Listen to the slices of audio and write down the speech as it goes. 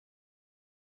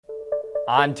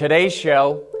On today's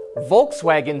show,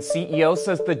 Volkswagen CEO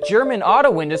says the German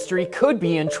auto industry could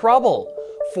be in trouble.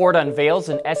 Ford unveils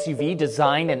an SUV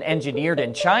designed and engineered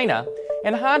in China,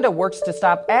 and Honda works to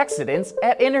stop accidents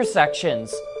at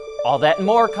intersections. All that and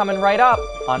more coming right up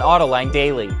on Autoline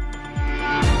Daily.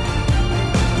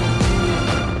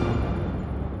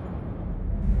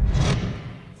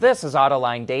 This is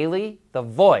Autoline Daily, the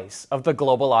voice of the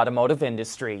global automotive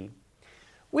industry.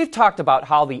 We've talked about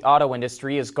how the auto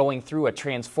industry is going through a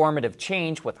transformative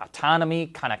change with autonomy,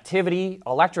 connectivity,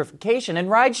 electrification, and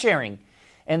ride-sharing.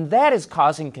 And that is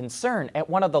causing concern at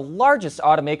one of the largest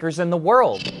automakers in the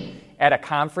world. At a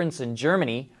conference in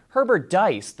Germany, Herbert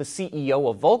Diess, the CEO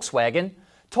of Volkswagen,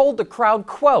 told the crowd,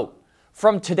 quote,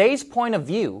 "From today's point of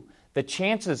view, the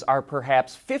chances are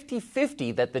perhaps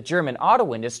 50-50 that the German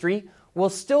auto industry will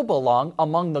still belong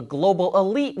among the global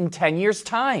elite in 10 years'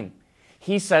 time."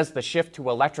 He says the shift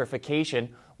to electrification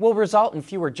will result in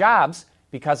fewer jobs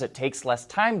because it takes less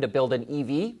time to build an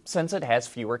EV since it has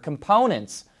fewer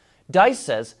components. Diess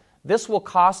says this will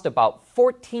cost about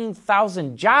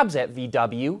 14,000 jobs at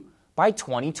VW by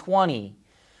 2020.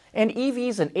 And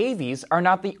EVs and AVs are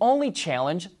not the only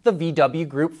challenge the VW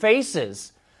Group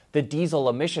faces. The diesel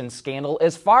emissions scandal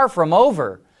is far from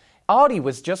over. Audi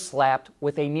was just slapped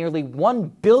with a nearly $1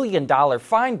 billion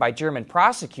fine by German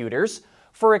prosecutors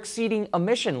for exceeding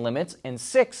emission limits in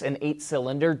 6- and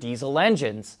 8-cylinder diesel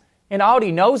engines. And Audi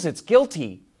knows it's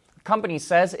guilty. The company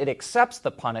says it accepts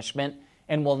the punishment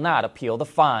and will not appeal the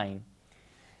fine.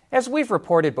 As we've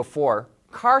reported before,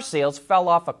 car sales fell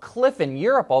off a cliff in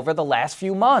Europe over the last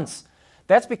few months.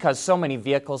 That's because so many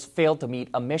vehicles failed to meet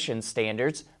emission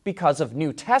standards because of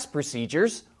new test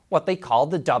procedures, what they call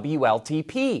the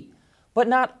WLTP. But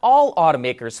not all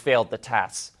automakers failed the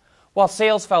tests. While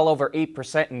sales fell over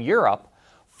 8% in Europe,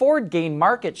 Ford gained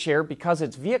market share because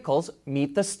its vehicles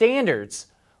meet the standards.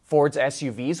 Ford's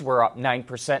SUVs were up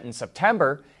 9% in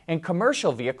September, and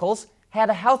commercial vehicles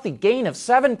had a healthy gain of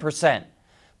 7%.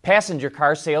 Passenger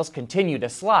car sales continue to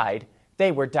slide.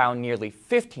 They were down nearly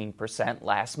 15%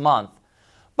 last month.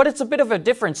 But it's a bit of a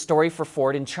different story for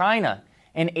Ford in China.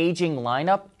 An aging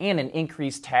lineup and an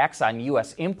increased tax on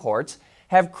U.S. imports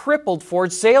have crippled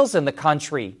Ford's sales in the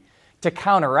country. To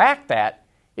counteract that,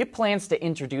 it plans to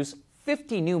introduce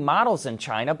 50 new models in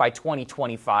China by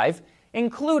 2025,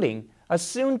 including a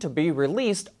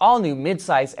soon-to-be-released all-new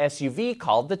midsize SUV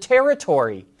called the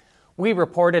Territory. We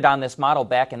reported on this model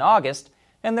back in August,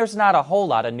 and there's not a whole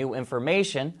lot of new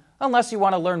information unless you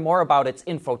want to learn more about its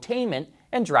infotainment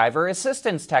and driver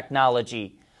assistance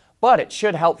technology. But it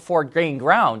should help Ford gain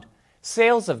ground.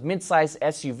 Sales of midsize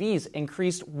SUVs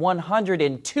increased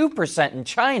 102% in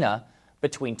China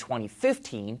between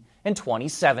 2015 and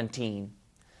 2017.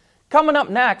 Coming up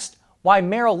next, why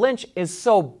Merrill Lynch is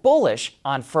so bullish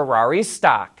on Ferrari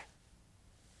stock.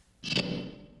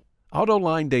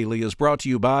 Autoline Daily is brought to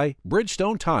you by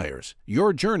Bridgestone Tires,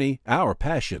 your journey, our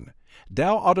passion.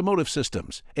 Dow Automotive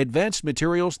Systems, advanced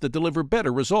materials that deliver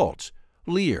better results.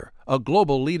 Lear, a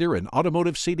global leader in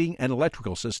automotive seating and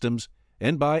electrical systems.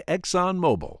 And by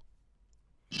ExxonMobil.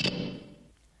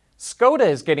 Skoda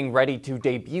is getting ready to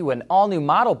debut an all-new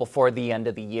model before the end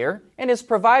of the year and is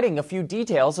providing a few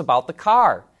details about the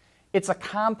car. It's a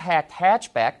compact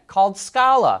hatchback called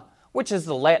Scala, which is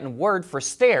the Latin word for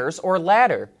stairs or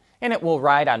ladder, and it will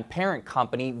ride on parent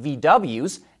company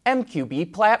VW's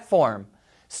MQB platform.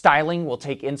 Styling will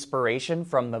take inspiration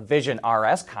from the Vision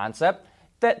RS concept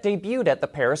that debuted at the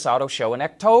Paris Auto Show in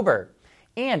October.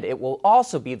 And it will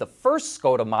also be the first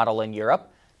Skoda model in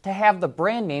Europe to have the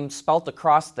brand name spelt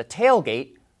across the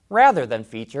tailgate rather than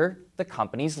feature the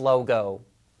company's logo.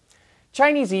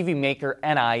 Chinese EV maker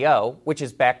NIO, which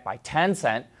is backed by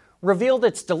Tencent, revealed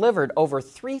it's delivered over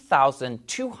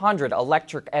 3,200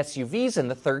 electric SUVs in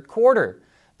the third quarter.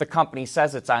 The company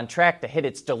says it's on track to hit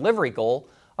its delivery goal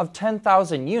of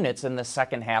 10,000 units in the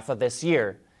second half of this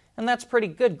year. And that's pretty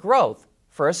good growth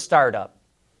for a startup.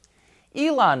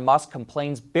 Elon Musk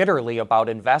complains bitterly about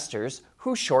investors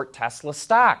who short Tesla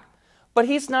stock. But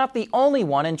he's not the only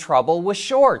one in trouble with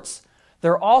shorts.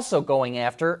 They're also going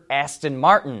after Aston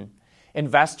Martin.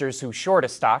 Investors who short a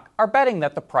stock are betting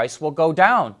that the price will go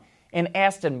down. And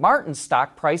Aston Martin's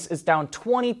stock price is down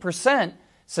 20%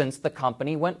 since the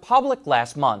company went public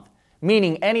last month,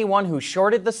 meaning anyone who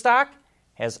shorted the stock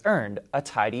has earned a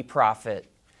tidy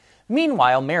profit.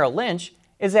 Meanwhile, Merrill Lynch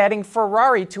is adding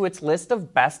Ferrari to its list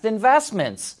of best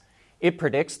investments. It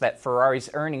predicts that Ferrari's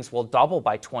earnings will double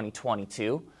by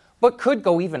 2022, but could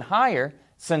go even higher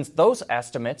since those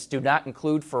estimates do not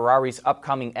include Ferrari's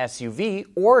upcoming SUV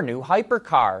or new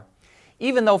hypercar.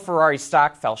 Even though Ferrari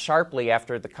stock fell sharply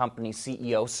after the company's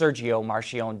CEO Sergio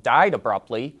Marchionne died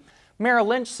abruptly, Merrill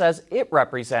Lynch says it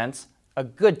represents a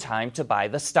good time to buy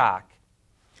the stock.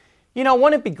 You know,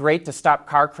 wouldn't it be great to stop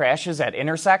car crashes at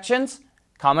intersections?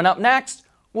 Coming up next,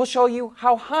 we'll show you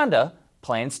how Honda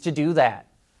plans to do that.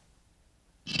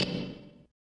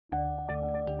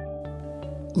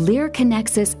 Lear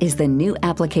Connexus is the new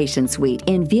application suite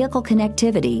in vehicle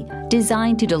connectivity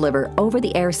designed to deliver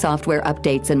over-the-air software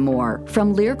updates and more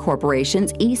from Lear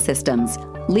Corporation's E-Systems,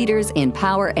 leaders in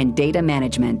power and data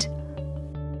management.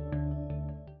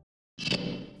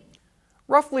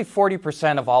 Roughly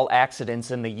 40% of all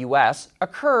accidents in the U.S.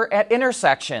 occur at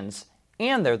intersections,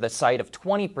 and they're the site of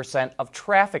 20% of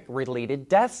traffic-related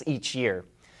deaths each year.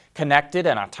 Connected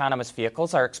and autonomous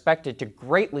vehicles are expected to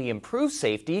greatly improve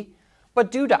safety,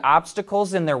 but due to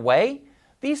obstacles in their way,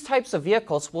 these types of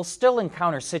vehicles will still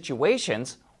encounter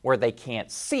situations where they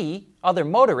can't see other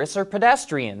motorists or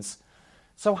pedestrians.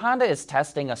 So Honda is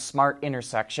testing a smart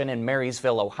intersection in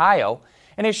Marysville, Ohio,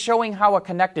 and is showing how a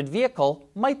connected vehicle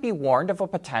might be warned of a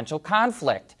potential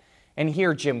conflict. And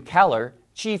here Jim Keller,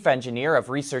 Chief Engineer of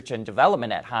Research and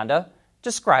Development at Honda,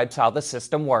 describes how the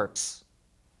system works.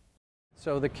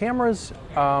 So the cameras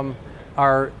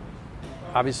are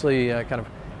obviously kind of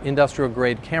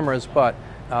industrial-grade cameras, but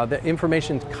the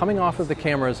information coming off of the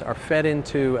cameras are fed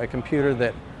into a computer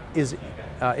that is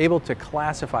able to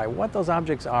classify what those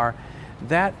objects are.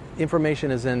 That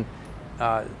information is then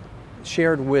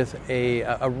shared with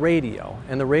a radio,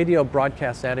 and the radio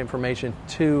broadcasts that information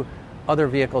to other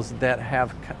vehicles that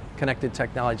have connected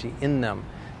technology in them.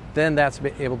 Then that's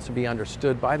able to be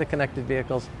understood by the connected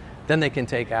vehicles. Then they can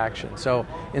take action. So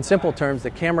in simple terms,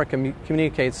 the camera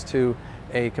communicates to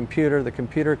a computer, the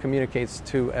computer communicates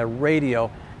to a radio,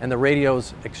 and the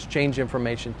radios exchange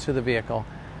information to the vehicle.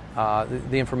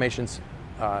 The information's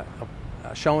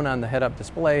shown on the head-up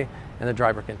display, and the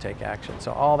driver can take action.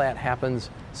 So all that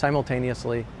happens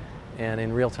simultaneously and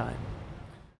in real time.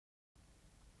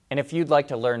 And if you'd like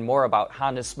to learn more about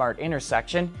Honda's Smart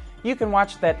Intersection, you can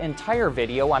watch that entire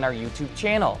video on our YouTube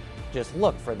channel. Just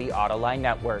look for the Autoline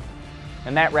Network.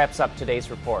 And that wraps up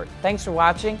today's report. Thanks for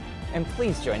watching, and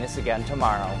please join us again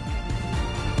tomorrow.